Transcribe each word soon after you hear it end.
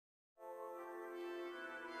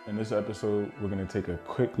In this episode, we're going to take a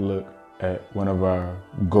quick look at one of our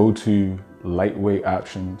go-to lightweight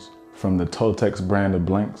options from the Tultex brand of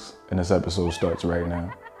blanks, and this episode starts right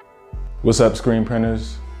now. What's up, screen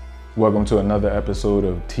printers? Welcome to another episode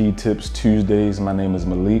of T-Tips Tuesdays. My name is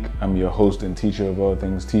Malik. I'm your host and teacher of all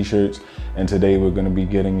things t-shirts, and today we're going to be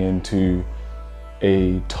getting into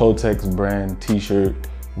a Tultex brand t-shirt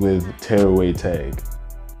with tearaway tag.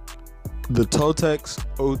 The Tultex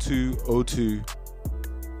 0202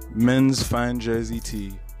 men's fine jersey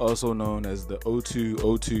tee, also known as the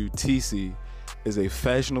 0202 TC, is a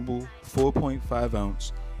fashionable 4.5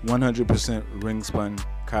 ounce, 100% ring spun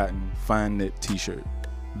cotton fine knit t-shirt.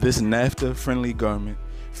 This NAFTA-friendly garment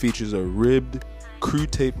features a ribbed,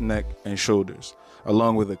 crew-tape neck and shoulders,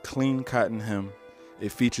 along with a clean cotton hem.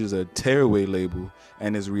 It features a tearaway label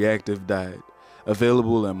and is reactive dyed,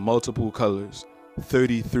 available in multiple colors,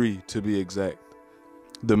 33 to be exact.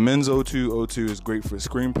 The men's 0202 is great for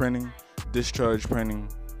screen printing, discharge printing,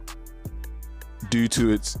 due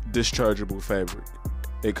to its dischargeable fabric.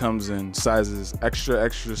 It comes in sizes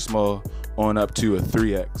extra small on up to a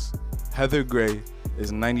 3X. Heather gray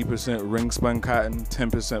is 90% ring spun cotton,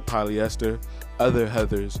 10% polyester. Other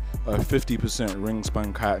heathers are 50% ring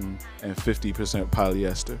spun cotton and 50%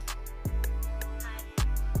 polyester.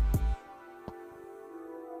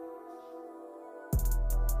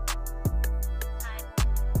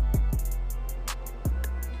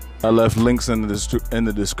 I left links in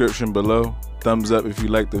the description below. Thumbs up if you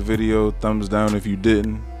liked the video, thumbs down if you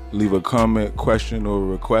didn't. Leave a comment, question, or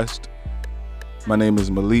request. My name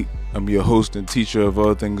is Malik. I'm your host and teacher of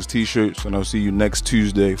all things t-shirts, and I'll see you next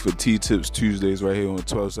Tuesday for T-Tips Tuesdays right here on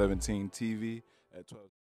 1217 TV at 12.